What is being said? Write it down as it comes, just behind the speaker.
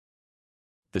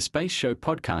the Space Show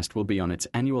podcast will be on its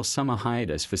annual summer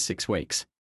hiatus for 6 weeks.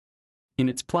 In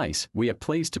its place, we are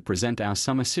pleased to present our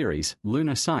summer series,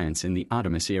 Lunar Science in the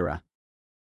Artemis Era.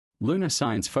 Lunar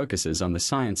Science focuses on the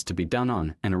science to be done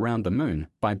on and around the Moon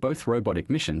by both robotic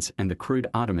missions and the crewed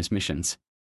Artemis missions.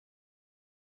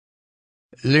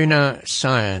 Lunar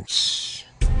Science.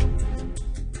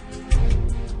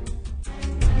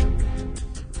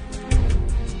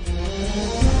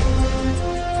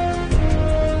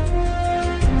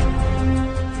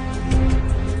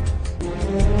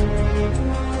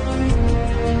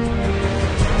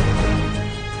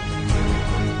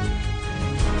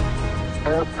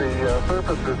 The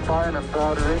surface is fine and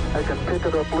powdery. I can pick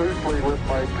it up loosely with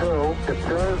my toe. It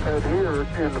does adhere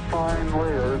in fine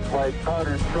layers like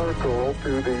powdered charcoal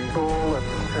to the sole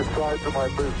and sides of my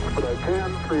boots, but I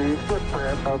can see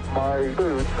footprint of my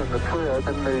boots and the tread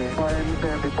in the fine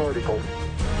sandy particles.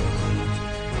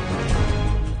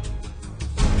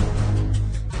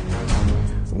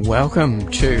 Welcome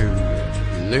to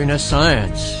Lunar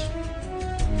Science,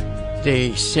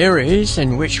 the series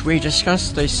in which we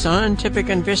discuss the scientific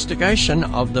investigation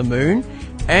of the Moon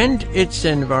and its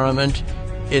environment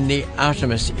in the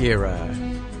Artemis era.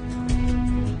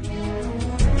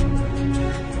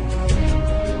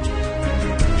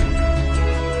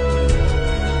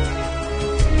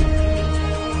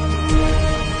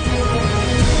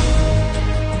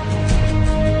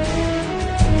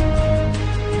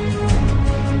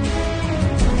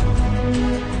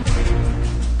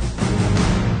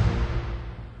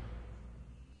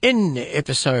 In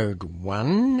episode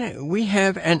 1, we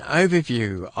have an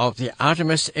overview of the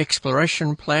Artemis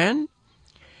exploration plan,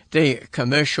 the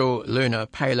Commercial Lunar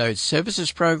Payload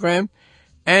Services Program,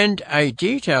 and a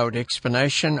detailed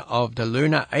explanation of the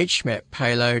Lunar HMAP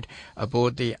payload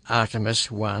aboard the Artemis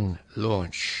 1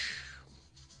 launch.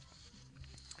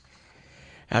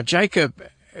 Now, Jacob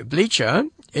Bleacher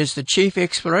is the Chief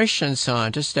Exploration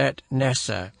Scientist at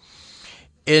NASA.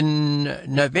 In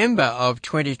November of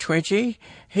 2020,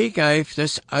 he gave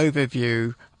this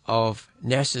overview of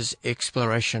NASA's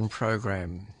exploration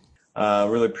program.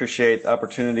 Really appreciate the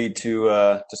opportunity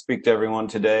to speak to everyone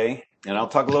today. And I'll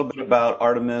talk a little bit about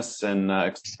Artemis and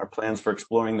our plans for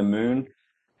exploring the Moon.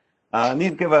 I need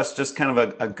to give us just kind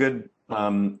of a good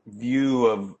view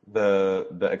of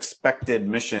the expected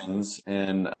missions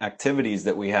and activities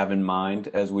that we have in mind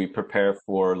as we prepare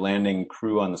for landing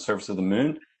crew on the surface of the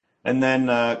Moon, and then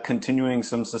continuing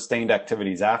some sustained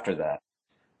activities after that.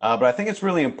 But I think it's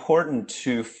really important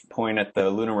to point at the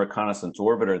Lunar Reconnaissance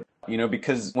Orbiter,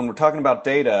 because when we're talking about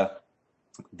data,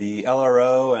 the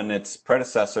LRO and its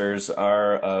predecessors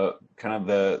are kind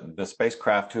of the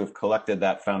spacecraft who have collected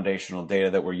that foundational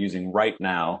data that we're using right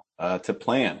now to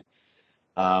plan.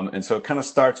 And so it kind of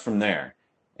starts from there.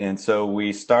 And so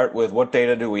we start with what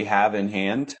data do we have in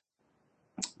hand?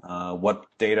 What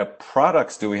data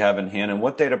products do we have in hand, and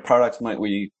what data products might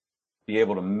we be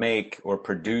able to make or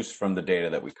produce from the data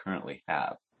that we currently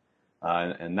have?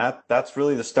 And that's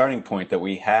really the starting point that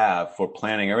we have for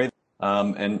planning everything.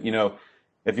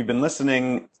 If you've been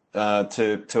listening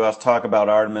to us talk about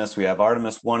Artemis, we have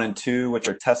Artemis 1 and 2, which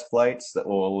are test flights that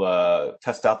will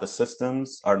test out the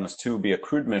systems. Artemis 2 will be a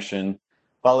crewed mission,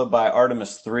 followed by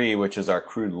Artemis 3, which is our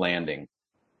crewed landing.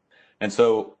 And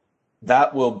so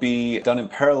that will be done in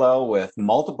parallel with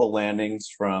multiple landings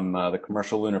from the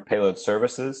Commercial Lunar Payload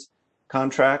Services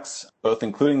contracts, both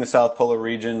including the South Polar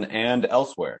region and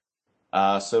elsewhere.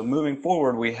 So moving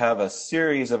forward, we have a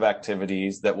series of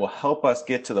activities that will help us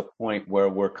get to the point where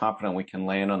we're confident we can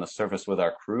land on the surface with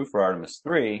our crew for Artemis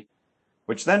 3,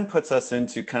 which then puts us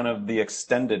into kind of the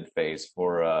extended phase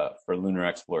for lunar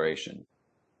exploration.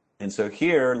 And so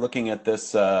here, looking at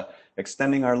this,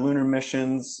 extending our lunar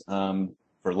missions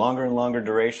for longer and longer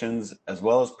durations, as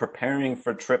well as preparing for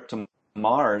a trip to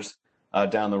Mars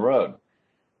down the road.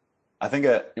 I think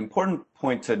an important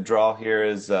point to draw here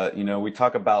is, we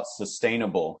talk about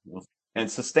sustainable. And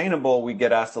sustainable, we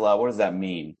get asked a lot, what does that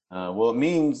mean? Well, it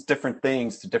means different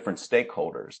things to different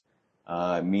stakeholders.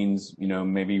 It means,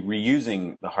 maybe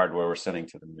reusing the hardware we're sending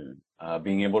to the Moon,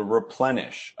 being able to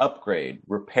replenish, upgrade,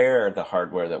 repair the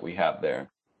hardware that we have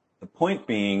there. The point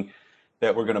being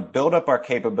that we're going to build up our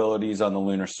capabilities on the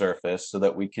lunar surface so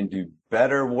that we can do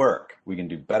better work. We can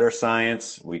do better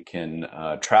science. We can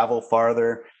travel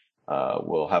farther.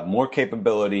 We'll have more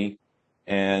capability.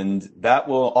 And that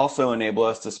will also enable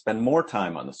us to spend more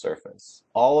time on the surface.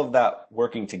 All of that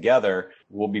working together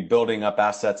will be building up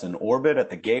assets in orbit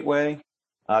at the gateway,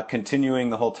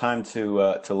 continuing the whole time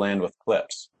to land with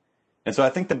CLPS. And so I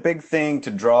think the big thing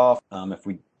to draw, if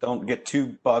we don't get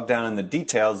too bogged down in the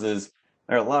details, is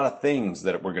there are a lot of things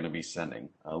that we're going to be sending,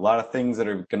 a lot of things that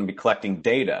are going to be collecting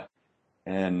data,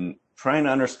 and trying to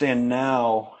understand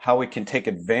now how we can take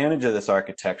advantage of this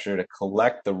architecture to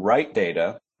collect the right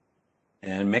data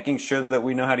and making sure that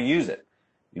we know how to use it.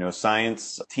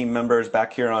 Science team members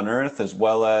back here on Earth, as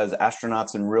well as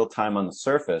astronauts in real time on the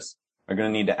surface, are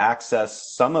going to need to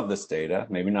access some of this data,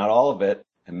 maybe not all of it,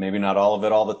 and maybe not all of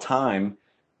it all the time.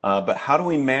 But how do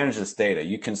we manage this data?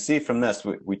 You can see from this,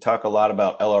 we talk a lot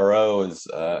about LRO as,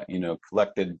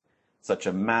 collected such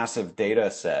a massive data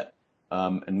set.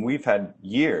 And we've had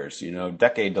years,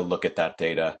 decade to look at that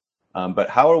data. But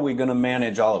how are we going to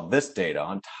manage all of this data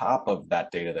on top of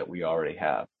that data that we already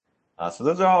have? So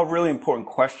those are all really important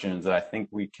questions that I think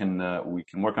we can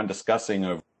work on discussing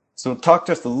over. So we'll talk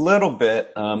just a little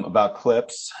bit about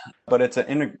CLIPS, but it's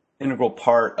an integral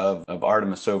part of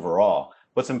Artemis overall.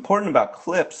 What's important about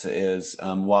CLIPS is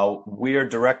while we are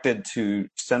directed to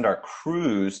send our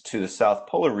crews to the South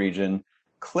Polar region,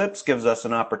 CLIPS gives us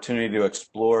an opportunity to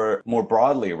explore more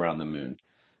broadly around the moon.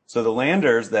 So the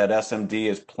landers that SMD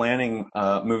is planning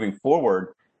moving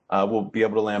forward will be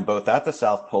able to land both at the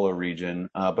South Polar region,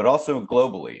 but also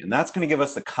globally. And that's going to give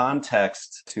us the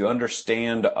context to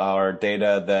understand our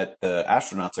data that the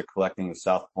astronauts are collecting the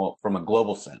South Pole from a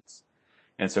global sense.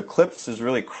 And so CLIPS is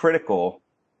really critical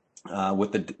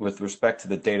with respect to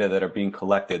the data that are being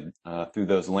collected through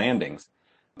those landings.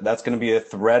 That's going to be a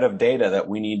thread of data that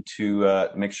we need to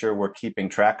make sure we're keeping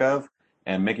track of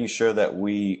and making sure that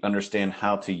we understand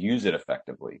how to use it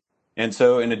effectively. And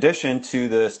so in addition to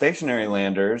the stationary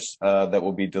landers that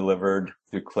will be delivered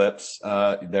through CLIPS,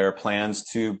 there are plans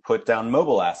to put down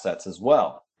mobile assets as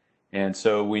well. And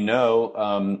so we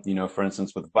know, for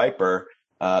instance, with Viper,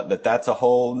 that's a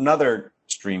whole nother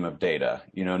stream of data.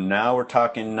 Now we're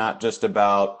talking not just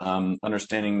about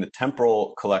understanding the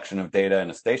temporal collection of data in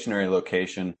a stationary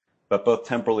location, but both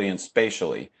temporally and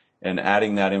spatially, and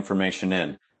adding that information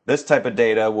in. This type of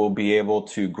data will be able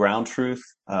to ground truth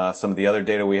some of the other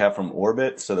data we have from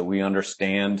orbit so that we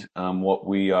understand what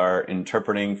we are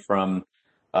interpreting from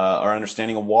our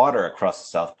understanding of water across the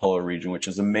South Polar region, which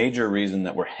is a major reason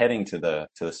that we're heading to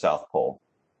the South Pole.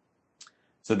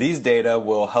 So these data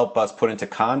will help us put into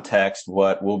context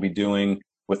what we'll be doing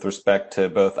with respect to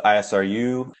both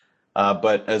ISRU,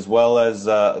 but as well as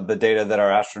the data that our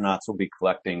astronauts will be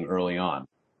collecting early on.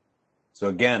 So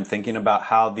again, thinking about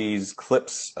how these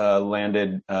CLIPS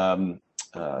landed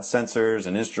sensors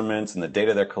and instruments and the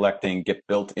data they're collecting get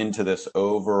built into this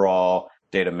overall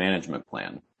data management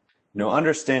plan.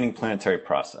 Understanding planetary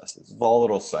processes,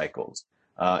 volatile cycles,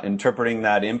 interpreting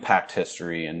that impact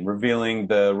history and revealing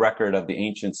the record of the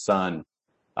ancient sun,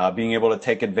 being able to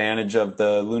take advantage of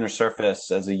the lunar surface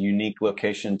as a unique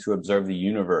location to observe the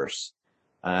universe,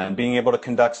 and being able to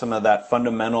conduct some of that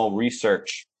fundamental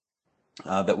research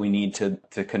that we need to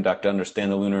conduct to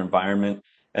understand the lunar environment.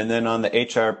 And then on the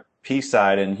HRP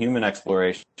side and human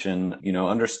exploration,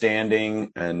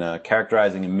 understanding and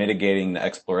characterizing and mitigating the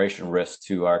exploration risk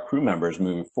to our crew members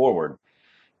moving forward.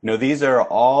 These are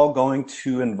all going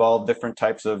to involve different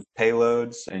types of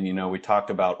payloads. And, we talked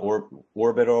about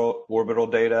orbital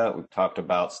data. We've talked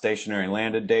about stationary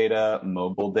landed data,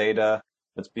 mobile data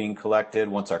that's being collected.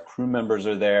 Once our crew members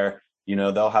are there,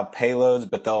 they'll have payloads,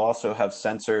 but they'll also have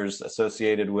sensors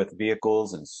associated with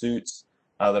vehicles and suits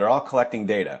that are all collecting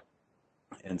data.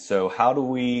 And so how do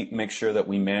we make sure that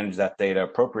we manage that data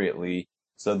appropriately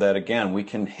so that, again, we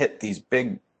can hit these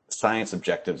big science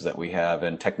objectives that we have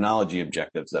and technology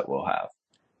objectives that we'll have?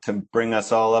 To bring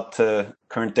us all up to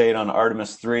current date on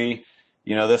Artemis 3,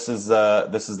 this is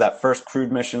that first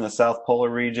crewed mission in the South Polar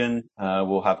region.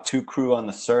 We'll have 2 crew on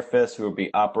the surface who will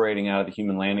be operating out of the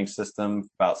human landing system for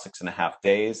about 6.5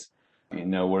 days.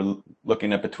 We're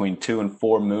looking at between 2 and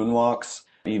 4 moonwalks,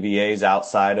 EVAs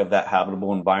outside of that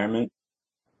habitable environment.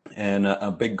 And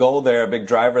a big goal there, a big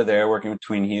driver there, working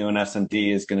between HEO and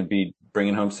SMD, is going to be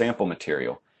bringing home sample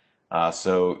material.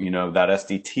 So that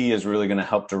SDT is really going to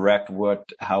help direct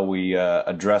how we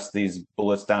address these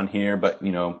bullets down here. But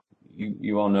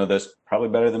you all know this probably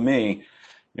better than me.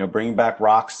 Bringing back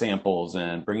rock samples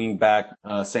and bringing back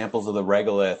samples of the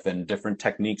regolith and different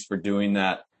techniques for doing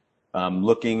that.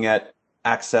 Looking at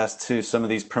access to some of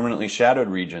these permanently shadowed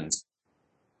regions.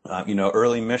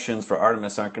 Early missions for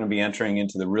Artemis aren't going to be entering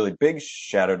into the really big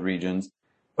shadowed regions,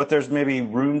 but there's maybe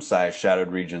room-sized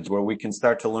shadowed regions where we can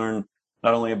start to learn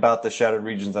not only about the shadowed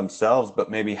regions themselves,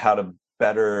 but maybe how to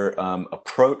better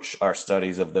approach our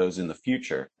studies of those in the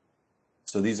future.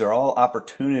 So these are all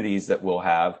opportunities that we'll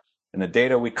have, and the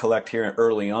data we collect here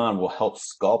early on will help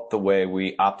sculpt the way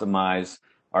we optimize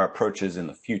our approaches in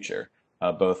the future,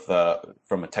 both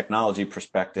from a technology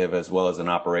perspective as well as an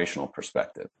operational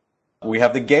perspective. We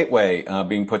have the gateway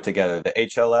being put together. The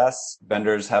HLS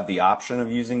vendors have the option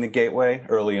of using the gateway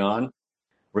early on.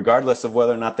 Regardless of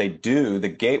whether or not they do, the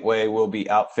gateway will be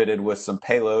outfitted with some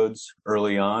payloads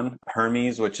early on.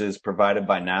 Hermes, which is provided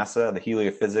by NASA, the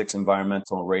Heliophysics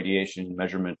Environmental Radiation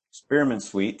Measurement Experiment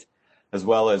Suite, as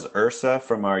well as URSA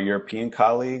from our European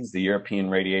colleagues, the European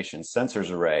Radiation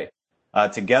Sensors Array.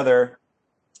 Together,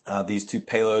 these two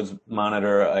payloads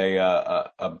monitor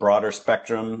a broader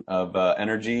spectrum of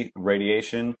energy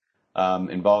radiation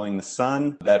involving the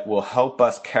sun that will help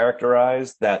us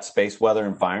characterize that space weather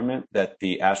environment that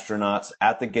the astronauts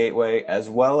at the gateway, as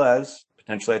well as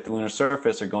potentially at the lunar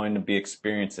surface, are going to be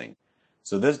experiencing.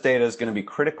 So this data is going to be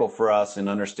critical for us in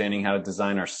understanding how to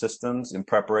design our systems in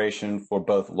preparation for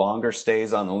both longer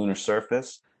stays on the lunar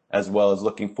surface, as well as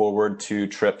looking forward to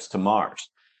trips to Mars.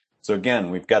 So again,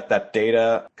 we've got that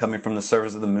data coming from the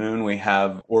surface of the moon. We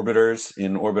have orbiters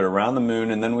in orbit around the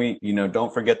moon, and then we,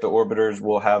 don't forget the orbiters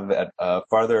we'll have at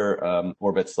farther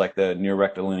orbits like the near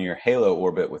rectilinear halo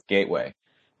orbit with Gateway.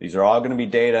 These are all going to be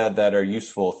data that are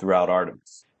useful throughout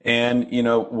Artemis. And,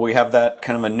 we have that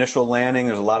kind of initial landing.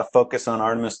 There's a lot of focus on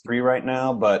Artemis 3 right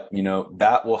now, but,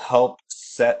 that will help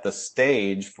set the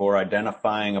stage for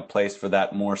identifying a place for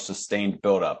that more sustained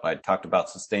buildup. I talked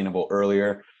about sustainable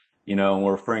earlier. And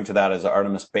we're referring to that as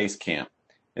Artemis Base Camp.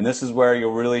 And this is where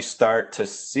you'll really start to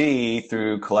see,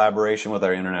 through collaboration with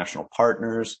our international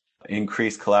partners,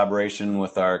 increased collaboration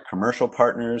with our commercial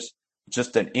partners,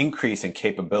 just an increase in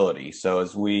capability. So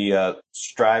as we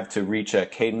strive to reach a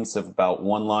cadence of about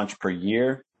one launch per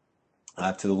year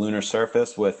to the lunar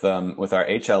surface with our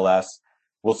HLS,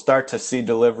 we'll start to see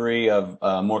delivery of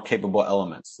more capable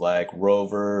elements like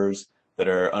rovers that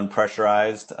are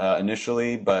unpressurized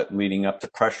initially, but leading up to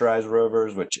pressurized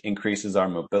rovers, which increases our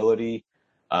mobility,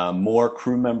 more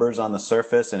crew members on the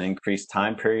surface and increased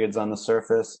time periods on the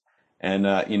surface. And,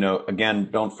 again,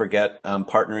 don't forget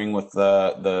partnering with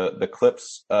the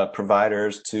CLIPS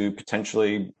providers to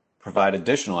potentially provide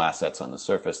additional assets on the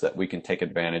surface that we can take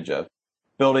advantage of,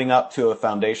 building up to a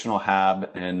foundational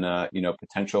hab and,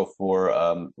 potential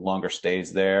for longer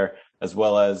stays there, as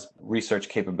well as research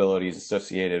capabilities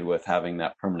associated with having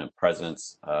that permanent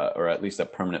presence, or at least a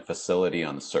permanent facility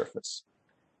on the surface.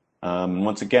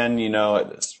 Once again,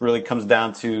 this really comes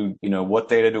down to, what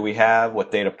data do we have?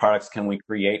 What data products can we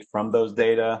create from those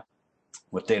data?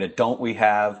 What data don't we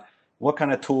have? What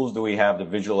kind of tools do we have to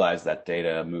visualize that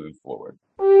data moving forward?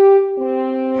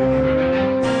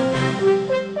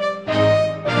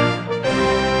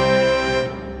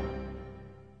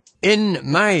 In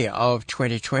May of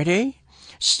 2020,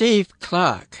 Steve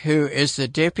Clark, who is the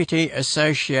Deputy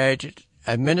Associate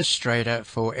Administrator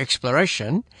for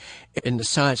Exploration in the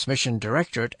Science Mission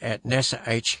Directorate at NASA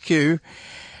HQ,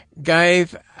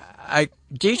 gave a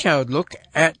detailed look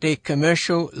at the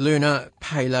commercial lunar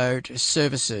payload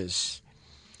services.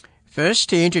 First,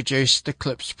 he introduced the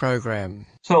CLIPS program.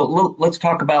 So let's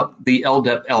talk about the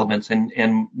LDEP elements,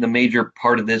 and the major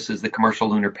part of this is the Commercial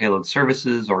Lunar Payload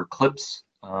Services, or CLIPS,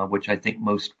 which I think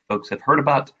most folks have heard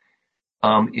about.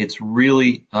 It's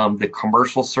really the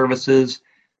commercial services.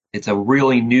 It's a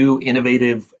really new,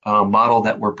 innovative model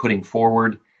that we're putting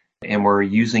forward and we're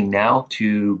using now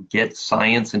to get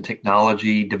science and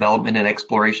technology development and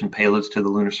exploration payloads to the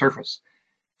lunar surface.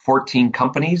 14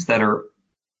 companies that are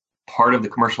part of the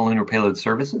Commercial Lunar Payload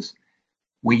Services.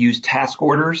 We use task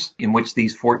orders in which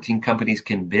these 14 companies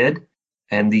can bid.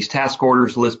 And these task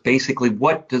orders list basically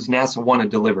what does NASA want to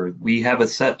deliver. We have a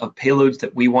set of payloads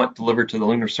that we want delivered to the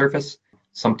lunar surface.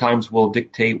 Sometimes we'll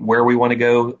dictate where we want to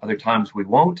go, other times we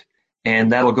won't.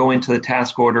 And that'll go into the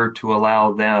task order to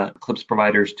allow the CLIPS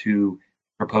providers to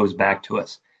propose back to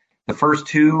us. The first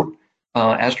two,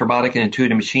 Astrobotic and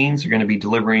Intuitive Machines, are going to be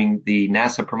delivering the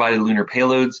NASA-provided lunar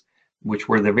payloads, which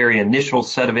were the very initial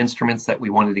set of instruments that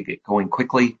we wanted to get going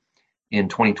quickly in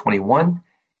 2021.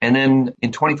 And then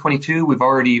in 2022, we've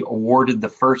already awarded the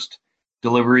first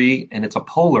delivery, and it's a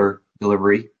polar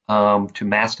delivery to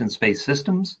Masten Space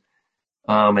Systems.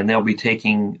 And they'll be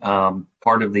taking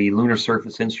part of the lunar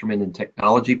surface instrument and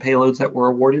technology payloads that were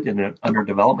awarded and under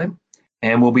development.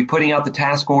 And we'll be putting out the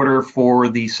task order for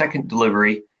the second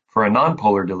delivery for a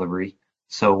non-polar delivery.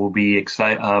 So we'll be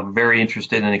very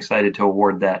interested and excited to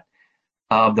award that.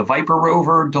 The Viper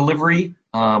rover delivery,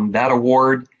 that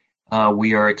award,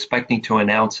 we are expecting to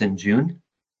announce in June.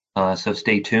 So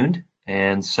stay tuned.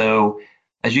 And so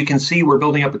as you can see, we're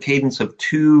building up a cadence of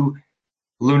 2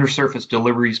 lunar surface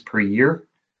deliveries per year,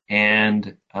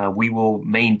 and we will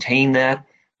maintain that.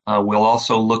 We'll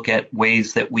also look at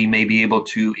ways that we may be able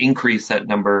to increase that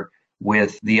number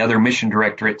with the other mission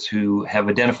directorates who have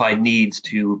identified needs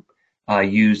to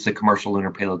use the Commercial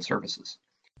Lunar Payload Services.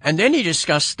 And then he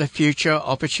discussed the future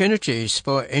opportunities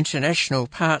for international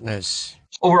partners.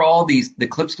 Overall, the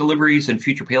CLPS deliveries and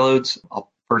future payloads,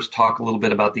 I'll first talk a little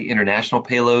bit about the international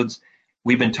payloads.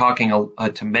 We've been talking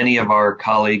to many of our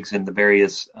colleagues in the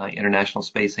various international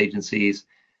space agencies.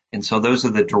 And so those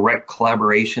are the direct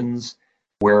collaborations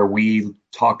where we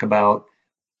talk about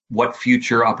what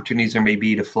future opportunities there may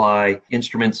be to fly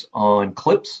instruments on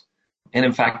CLPS. And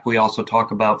in fact, we also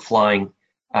talk about flying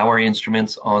our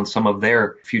instruments on some of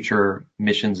their future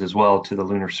missions as well to the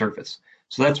lunar surface.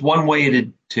 So that's one way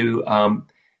to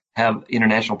have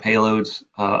international payloads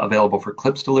available for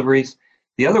CLPS deliveries.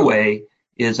 The other way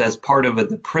is as part of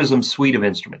the PRISM suite of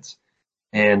instruments.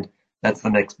 And that's the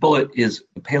next bullet, is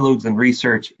the payloads and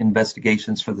research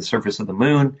investigations for the surface of the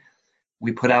moon.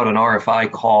 We put out an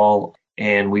RFI call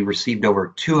and we received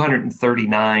over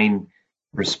 239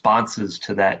 responses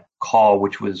to that call,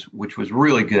 which was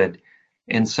really good.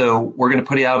 And so we're going to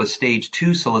put out a stage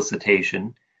 2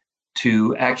 solicitation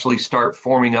to actually start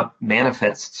forming up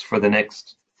manifests for the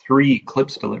next 3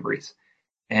 CLPS deliveries.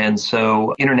 And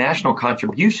so international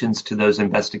contributions to those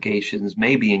investigations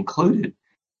may be included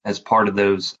as part of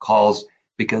those calls,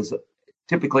 because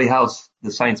typically how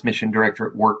the Science Mission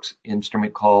Directorate works,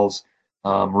 instrument calls,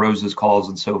 ROSES calls,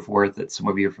 and so forth, that some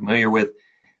of you are familiar with,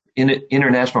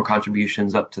 international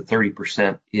contributions up to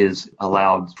 30% is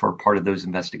allowed for part of those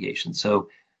investigations. So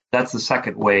that's the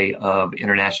second way of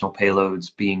international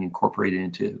payloads being incorporated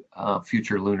into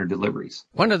future lunar deliveries.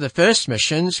 One of the first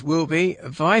missions will be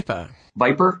Viper.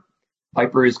 Viper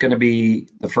is going to be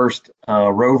the first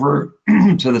rover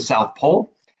to the South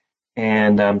Pole,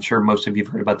 and I'm sure most of you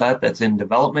have heard about that. That's in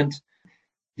development.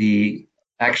 The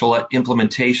actual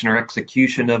implementation or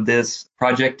execution of this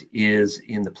project is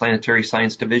in the Planetary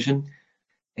Science Division,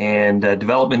 and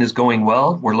development is going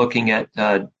well. We're looking at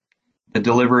the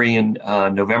delivery in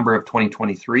November of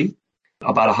 2023.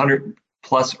 About 100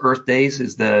 plus Earth days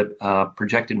is the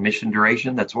projected mission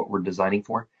duration. That's what we're designing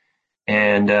for.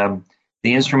 And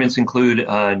the instruments include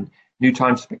a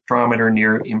neutron spectrometer,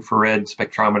 near infrared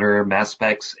spectrometer, mass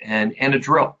specs, and a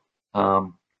drill.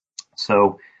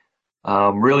 So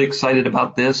I'm really excited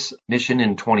about this mission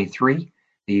in 23.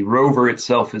 The rover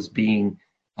itself is being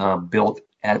built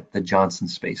at the Johnson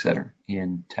Space Center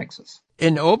in Texas.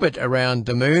 In orbit around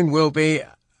the moon will be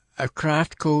a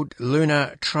craft called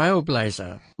Lunar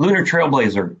Trailblazer. Lunar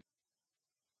Trailblazer.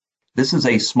 This is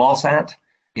a small sat.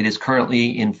 It is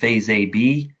currently in phase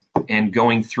AB and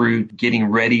going through getting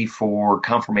ready for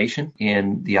confirmation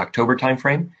in the October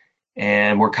timeframe.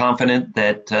 And we're confident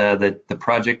that the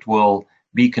project will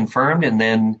be confirmed, and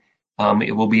then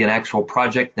it will be an actual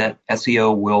project that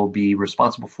SEO will be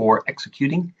responsible for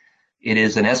executing. It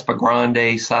is an Espa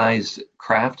Grande-sized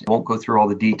craft. I won't go through all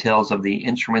the details of the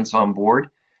instruments on board,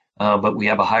 but we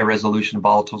have a high-resolution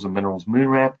volatiles and minerals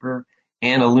moon mapper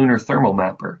and a lunar thermal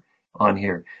mapper on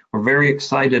here. We're very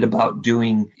excited about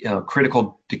doing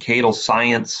critical decadal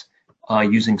science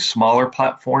using smaller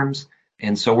platforms,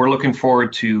 and so we're looking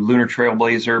forward to Lunar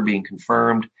Trailblazer being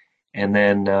confirmed, and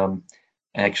then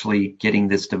actually getting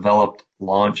this developed,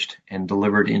 launched, and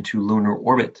delivered into lunar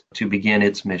orbit to begin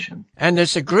its mission. And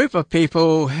there's a group of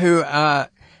people who are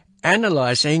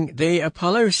analyzing the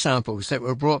Apollo samples that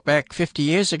were brought back 50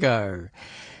 years ago.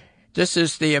 This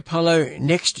is the Apollo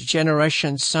Next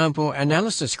Generation Sample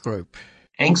Analysis Group.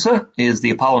 ANCSA is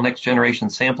the Apollo Next Generation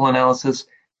Sample Analysis.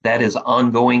 That is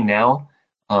ongoing now.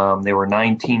 There were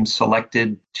 9 teams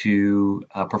selected to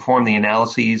perform the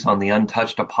analyses on the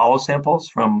untouched Apollo samples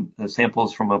from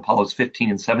Apollos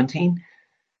 15 and 17.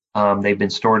 They've been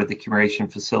stored at the Accumulation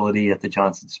Facility at the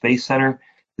Johnson Space Center.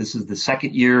 This is the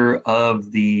second year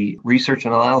of the research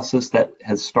and analysis that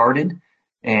has started.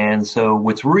 And so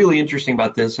what's really interesting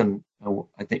about this, and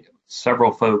I think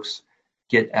several folks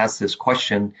get asked this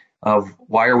question of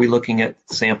why are we looking at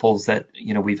samples that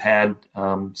we've had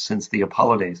since the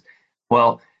Apollo days?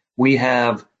 Well, we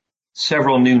have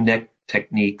several new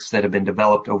techniques that have been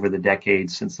developed over the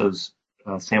decades since those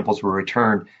samples were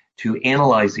returned to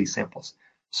analyze these samples.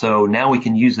 So now we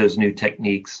can use those new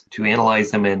techniques to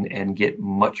analyze them and get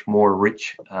much more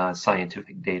rich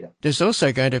scientific data. There's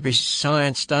also going to be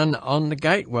science done on the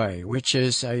Gateway, which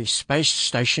is a space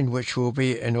station which will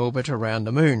be in orbit around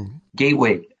the moon.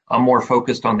 Gateway. I'm more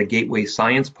focused on the Gateway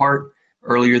science part.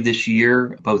 Earlier this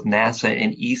year, both NASA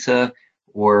and ESA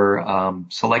were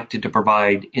selected to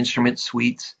provide instrument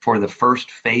suites for the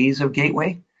first phase of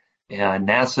Gateway.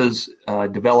 NASA's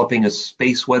developing a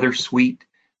space weather suite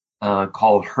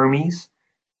called Hermes,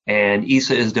 and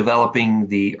ESA is developing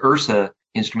the Ursa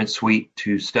instrument suite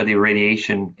to study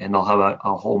radiation, and they'll have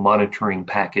a whole monitoring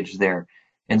package there.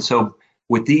 And so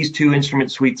with these two instrument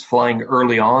suites flying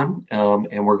early on,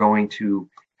 and we're going to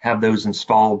have those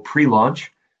installed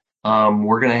pre-launch,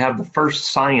 we're going to have the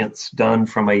first science done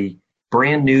from a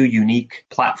brand new, unique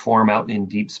platform out in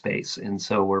deep space. And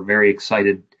so we're very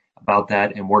excited about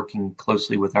that and working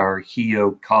closely with our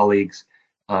HEO colleagues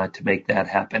to make that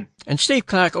happen. And Steve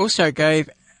Clark also gave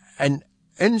an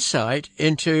insight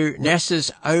into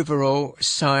NASA's overall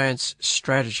science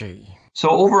strategy. So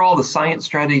overall, the science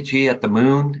strategy at the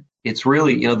moon, it's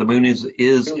really, the moon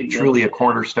is truly a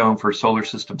cornerstone for solar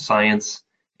system science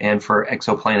and for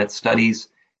exoplanet studies,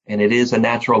 and it is a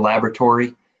natural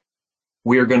laboratory.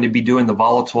 We are going to be doing the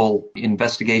volatile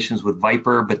investigations with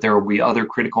Viper, but there will be other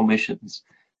critical missions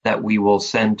that we will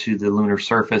send to the lunar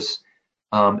surface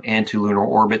and to lunar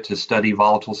orbit to study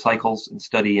volatile cycles and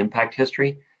study impact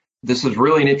history. This is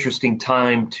really an interesting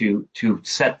time to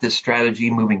set this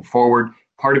strategy moving forward.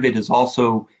 Part of it is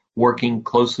also working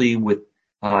closely with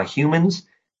humans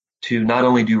to not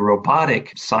only do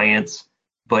robotic science,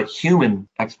 but human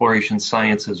exploration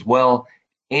science as well,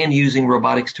 and using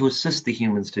robotics to assist the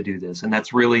humans to do this. And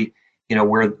that's really,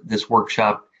 where this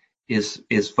workshop is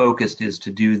focused, is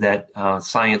to do that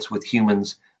science with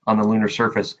humans on the lunar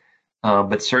surface.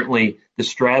 But certainly the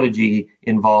strategy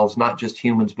involves not just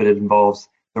humans, but it involves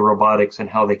the robotics and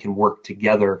how they can work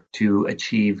together to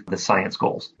achieve the science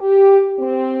goals.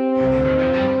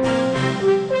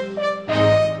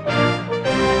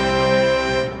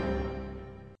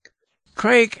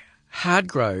 Craig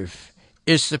Hardgrove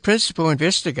is the principal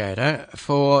investigator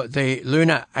for the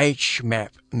Lunar HMAP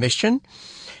mission.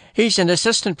 He's an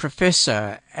assistant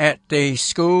professor at the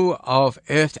School of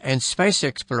Earth and Space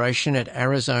Exploration at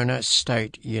Arizona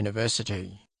State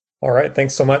University. All right,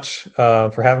 thanks so much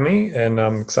for having me, and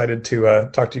I'm excited to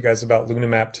talk to you guys about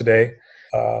LunaMap today.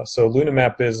 So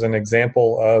LunaMap is an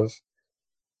example of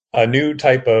a new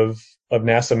type of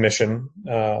NASA mission,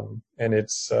 and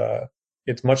it's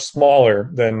much smaller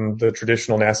than the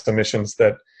traditional NASA missions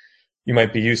that you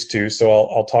might be used to. So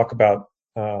I'll talk about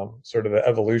sort of the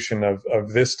evolution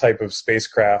of this type of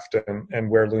spacecraft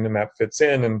and where LunaMap fits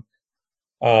in,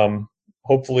 and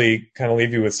hopefully kind of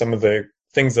leave you with some of the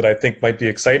things that I think might be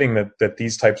exciting that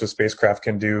these types of spacecraft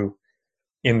can do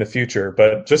in the future.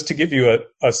 But just to give you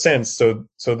a sense, so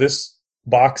this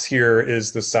box here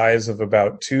is the size of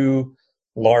about 2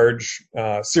 large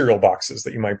cereal boxes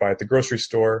that you might buy at the grocery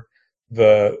store.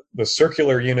 The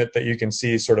circular unit that you can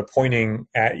see sort of pointing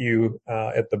at you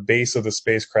at the base of the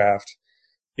spacecraft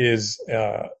is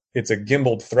it's a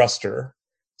gimbaled thruster.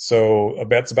 So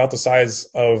it's about the size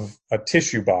of a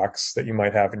tissue box that you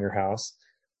might have in your house.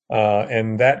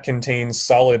 And that contains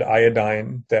solid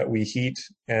iodine that we heat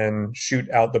and shoot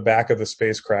out the back of the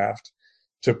spacecraft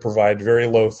to provide very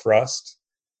low thrust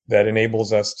that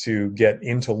enables us to get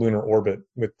into lunar orbit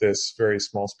with this very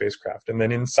small spacecraft. And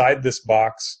then inside this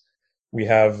box, we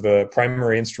have the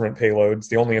primary instrument payloads,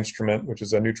 the only instrument, which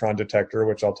is a neutron detector,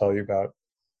 which I'll tell you about.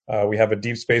 We have a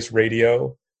deep space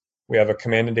radio. We have a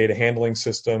command and data handling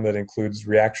system that includes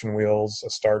reaction wheels, a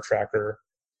star tracker.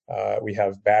 We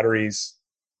have batteries,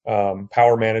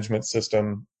 power management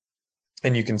system,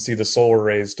 and you can see the solar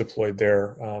arrays deployed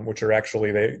there, which are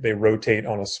actually, they rotate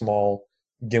on a small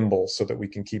gimbal so that we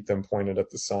can keep them pointed at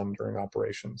the sun during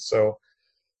operations. So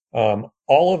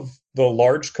all of the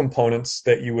large components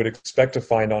that you would expect to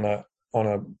find on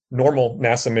a normal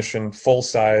NASA mission, full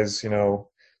size,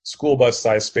 school bus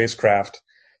size spacecraft,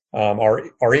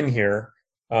 are in here.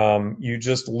 You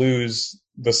just lose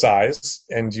the size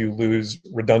and you lose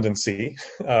redundancy.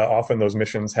 Often those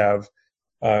missions have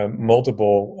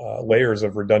multiple layers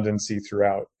of redundancy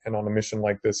throughout, and on a mission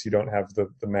like this, you don't have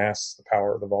the mass, the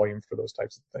power, the volume for those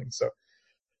types of things.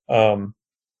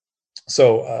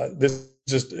 So this is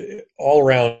just all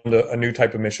around a new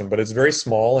type of mission, but it's very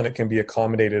small and it can be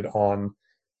accommodated on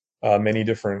many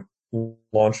different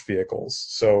launch vehicles.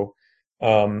 So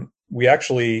we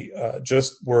actually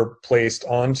just were placed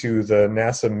onto the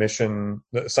NASA mission,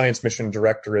 the Science Mission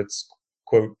Directorate's,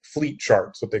 quote, fleet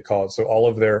charts, what they call it. So all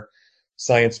of their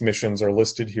science missions are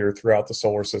listed here throughout the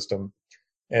solar system.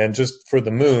 And just for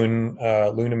the moon,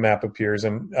 LunaMap appears.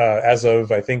 And as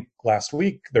of, I think, last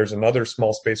week, there's another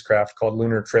small spacecraft called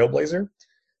Lunar Trailblazer,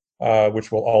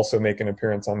 which will also make an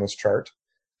appearance on this chart.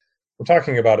 We're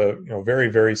talking about a very,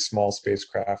 very small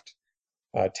spacecraft.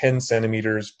 10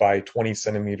 centimeters by 20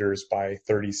 centimeters by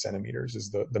 30 centimeters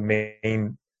is the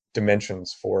main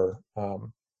dimensions for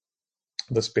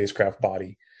the spacecraft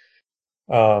body.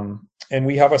 And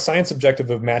we have a science objective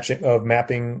of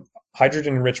mapping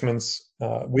hydrogen enrichments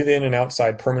within and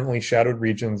outside permanently shadowed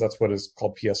regions, that's what is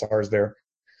called PSRs there,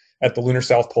 at the lunar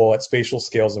South Pole at spatial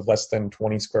scales of less than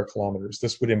 20 square kilometers.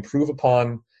 This would improve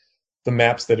upon the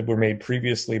maps that were made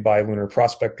previously by Lunar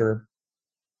Prospector,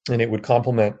 and it would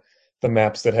complement the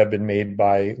maps that have been made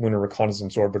by Lunar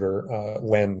Reconnaissance Orbiter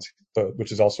LEND,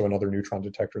 which is also another neutron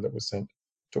detector that was sent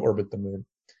to orbit the moon.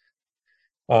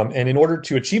 And in order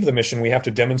to achieve the mission, we have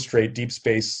to demonstrate deep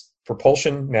space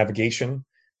propulsion, navigation,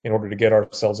 in order to get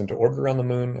ourselves into orbit around the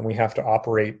moon, and we have to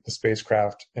operate the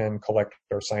spacecraft and collect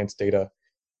our science data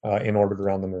in orbit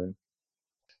around the moon.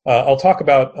 I'll talk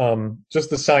about just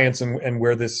the science and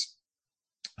where this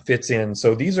fits in.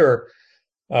 So these are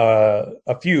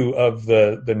a few of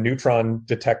the neutron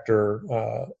detector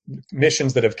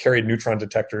missions that have carried neutron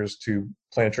detectors to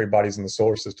planetary bodies in the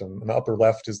solar system. In the upper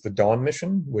left is the Dawn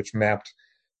mission, which mapped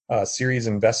Ceres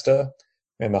and Vesta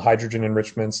and the hydrogen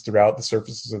enrichments throughout the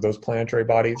surfaces of those planetary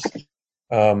bodies.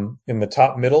 In the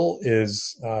top middle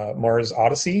is Mars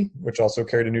Odyssey, which also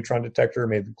carried a neutron detector,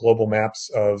 made global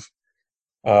maps of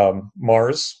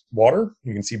Mars water.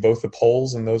 You can see both the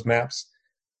poles in those maps.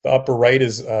 The upper right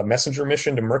is a messenger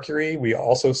mission to Mercury. We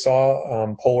also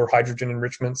saw polar hydrogen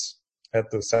enrichments at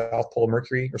the south pole of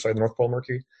Mercury, the north pole of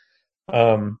Mercury.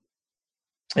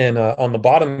 And on the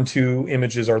bottom two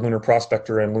images are Lunar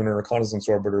Prospector and Lunar Reconnaissance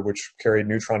Orbiter, which carried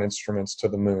neutron instruments to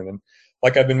the moon. And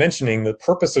like I've been mentioning, the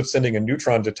purpose of sending a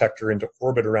neutron detector into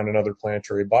orbit around another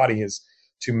planetary body is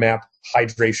to map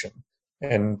hydration.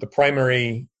 And the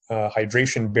primary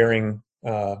hydration-bearing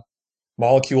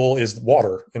molecule is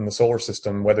water in the solar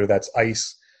system, whether that's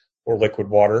ice or liquid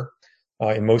water.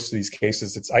 In most of these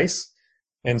cases, it's ice.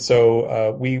 And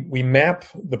so we map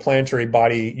the planetary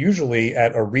body usually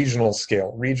at a regional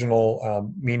scale.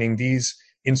 Regional meaning these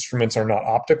instruments are not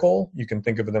optical. You can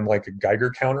think of them like a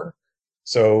Geiger counter.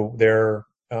 So they're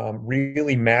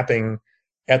really mapping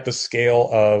at the scale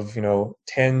of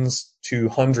tens to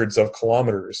hundreds of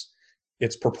kilometers.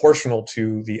 It's proportional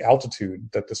to the altitude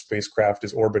that the spacecraft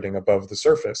is orbiting above the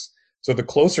surface. So the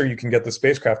closer you can get the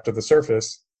spacecraft to the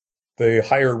surface, the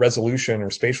higher resolution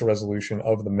or spatial resolution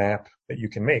of the map that you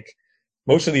can make.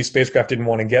 Most of these spacecraft didn't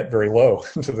want to get very low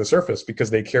to the surface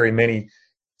because they carry many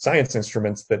science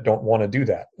instruments that don't want to do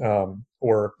that,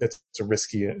 or it's a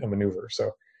risky maneuver.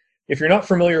 So if you're not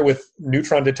familiar with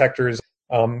neutron detectors,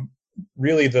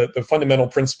 really the fundamental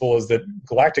principle is that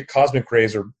galactic cosmic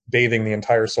rays are bathing the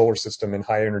entire solar system in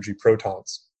high energy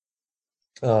protons.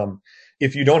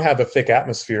 If you don't have a thick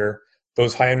atmosphere,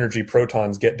 those high energy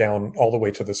protons get down all the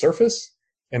way to the surface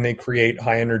and they create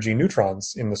high energy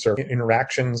neutrons in the surface.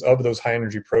 Interactions of those high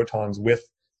energy protons with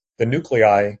the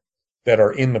nuclei that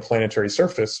are in the planetary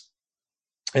surface.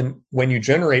 And when you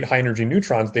generate high energy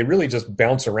neutrons, they really just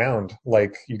bounce around,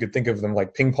 like you could think of them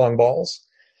like ping pong balls.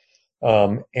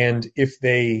 And it's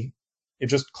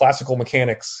just classical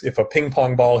mechanics. If a ping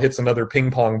pong ball hits another ping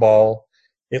pong ball,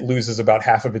 it loses about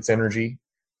half of its energy.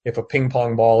 If a ping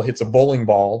pong ball hits a bowling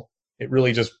ball, it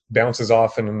really just bounces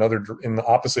off in the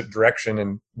opposite direction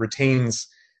and retains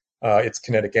its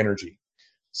kinetic energy.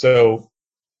 So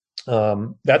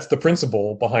that's the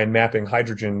principle behind mapping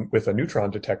hydrogen with a neutron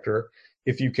detector.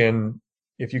 If you can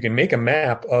make a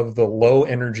map of the low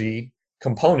energy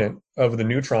component of the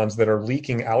neutrons that are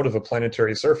leaking out of a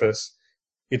planetary surface,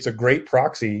 it's a great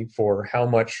proxy for how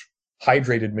much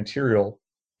hydrated material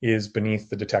is beneath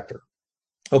the detector.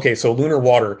 Okay, so lunar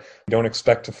water, you don't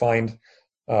expect to find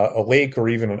a lake or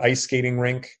even an ice skating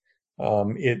rink.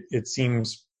 It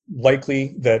seems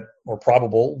likely that, or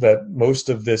probable, that most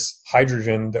of this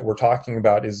hydrogen that we're talking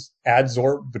about is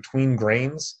adsorbed between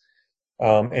grains,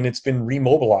 and it's been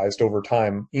remobilized over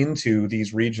time into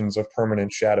these regions of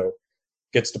permanent shadow.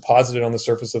 Gets deposited on the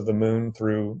surface of the moon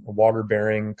through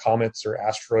water-bearing comets or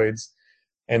asteroids.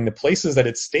 And the places that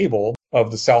it's stable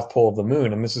of the south pole of the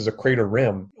moon, and this is a crater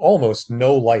rim, almost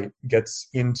no light gets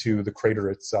into the crater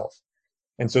itself.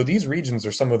 And so these regions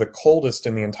are some of the coldest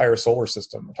in the entire solar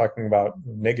system. We're talking about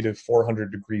negative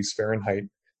 400 degrees Fahrenheit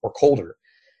or colder.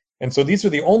 And so these are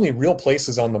the only real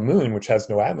places on the moon, which has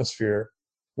no atmosphere,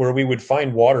 where we would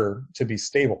find water to be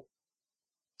stable.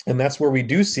 And that's where we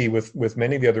do see with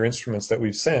many of the other instruments that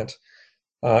we've sent,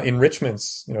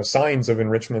 enrichments, signs of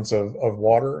enrichments of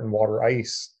water and water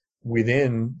ice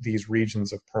within these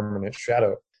regions of permanent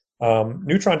shadow.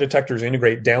 Neutron detectors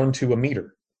integrate down to a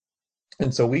meter.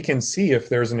 And so we can see if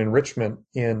there's an enrichment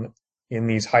in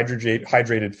these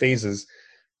hydrated phases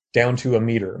down to a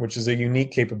meter, which is a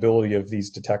unique capability of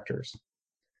these detectors.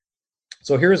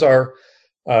 So here's our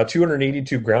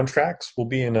 282 ground tracks. We'll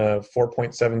be in a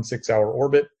 4.76 hour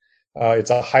orbit. It's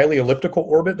a highly elliptical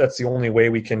orbit. That's the only way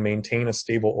we can maintain a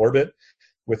stable orbit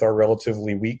with our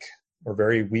relatively weak or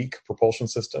very weak propulsion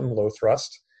system, low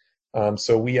thrust.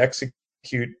 So we execute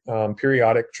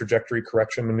periodic trajectory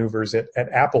correction maneuvers at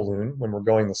apoLune when we're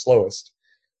going the slowest.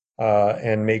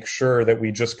 and make sure that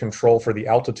we just control for the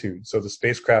altitude. So the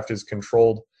spacecraft is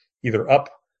controlled either up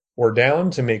or down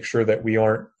to make sure that we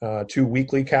aren't too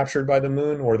weakly captured by the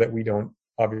moon, or that we don't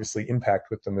obviously impact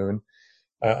with the moon.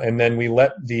 And then we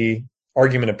let the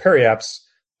argument of periaps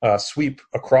sweep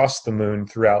across the moon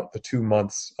throughout the 2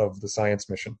 months of the science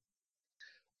mission.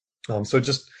 So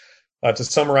just to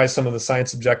summarize some of the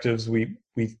science objectives,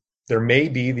 there may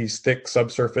be these thick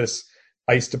subsurface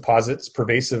ice deposits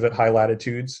pervasive at high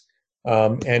latitudes,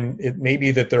 and it may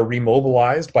be that they're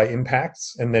remobilized by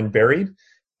impacts and then buried.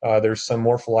 There's some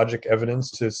morphologic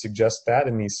evidence to suggest that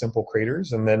in these simple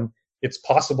craters. And then it's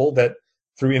possible that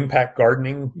through impact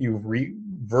gardening, you've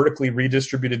vertically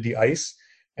redistributed the ice,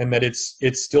 and that it's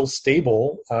still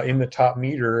stable in the top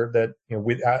meter, that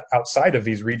outside of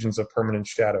these regions of permanent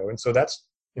shadow. And so that's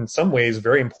in some ways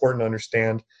very important to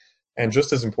understand, and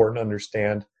just as important to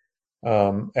understand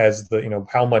as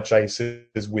how much ice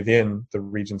is within the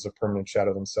regions of permanent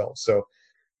shadow themselves. So,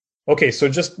 okay, so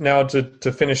just now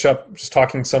to finish up, just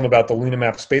talking some about the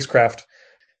LunaMap spacecraft.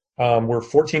 We're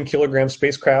 14 kilogram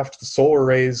spacecraft. The solar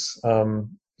arrays,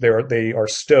 they are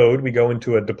stowed. We go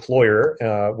into a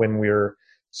deployer when we're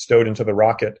stowed into the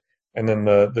rocket, and then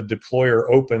the deployer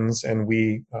opens, and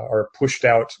we are pushed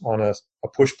out on a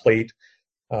push plate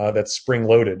that's spring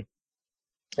loaded.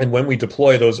 And when we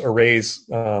deploy, those arrays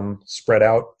spread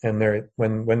out, and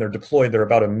when they're deployed, they're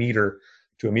about 1 meter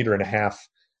to 1.5 meters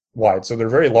wide. So they're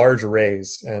very large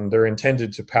arrays, and they're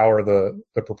intended to power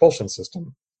the propulsion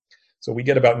system. So we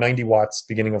get about 90 watts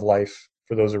beginning of life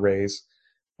for those arrays.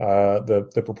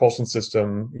 The propulsion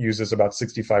system uses about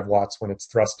 65 watts when it's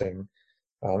thrusting.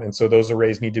 And so those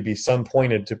arrays need to be sun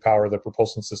pointed to power the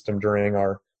propulsion system during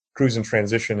our cruise and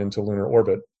transition into lunar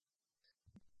orbit.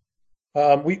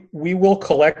 We will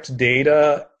collect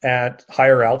data at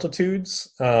higher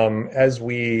altitudes as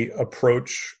we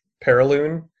approach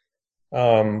Paralune.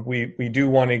 We do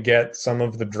want to get some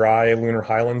of the dry lunar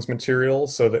highlands material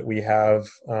so that we have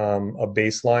a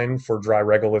baseline for dry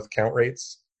regolith count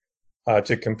rates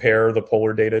to compare the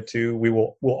polar data to.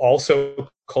 We'll also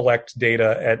collect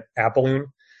data at Apolloon,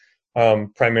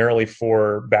 primarily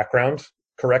for background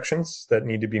corrections that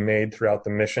need to be made throughout the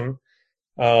mission.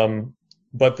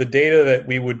 But the data that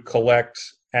we would collect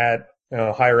at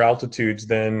higher altitudes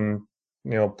than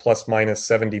plus minus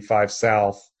 75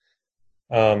 south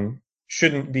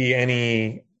shouldn't be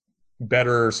any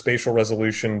better spatial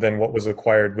resolution than what was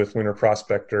acquired with Lunar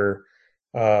Prospector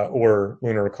or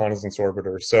Lunar Reconnaissance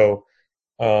Orbiter. So,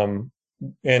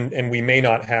 and we may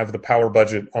not have the power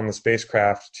budget on the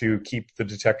spacecraft to keep the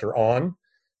detector on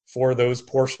for those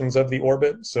portions of the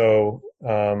orbit. So,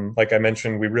 like I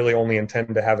mentioned, we really only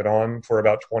intend to have it on for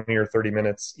about 20 or 30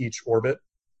 minutes each orbit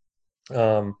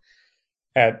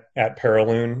at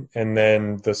Paralune. And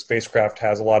then the spacecraft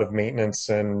has a lot of maintenance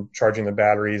and charging the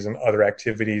batteries and other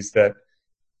activities that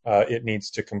it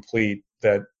needs to complete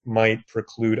that might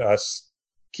preclude us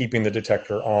keeping the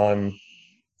detector on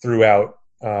throughout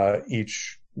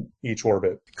each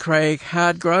orbit. Craig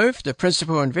Hardgrove, the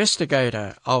principal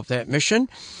investigator of that mission.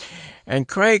 And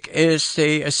Craig is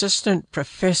the assistant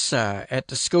professor at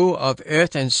the School of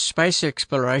Earth and Space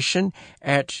Exploration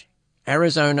at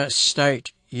Arizona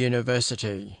State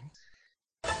University.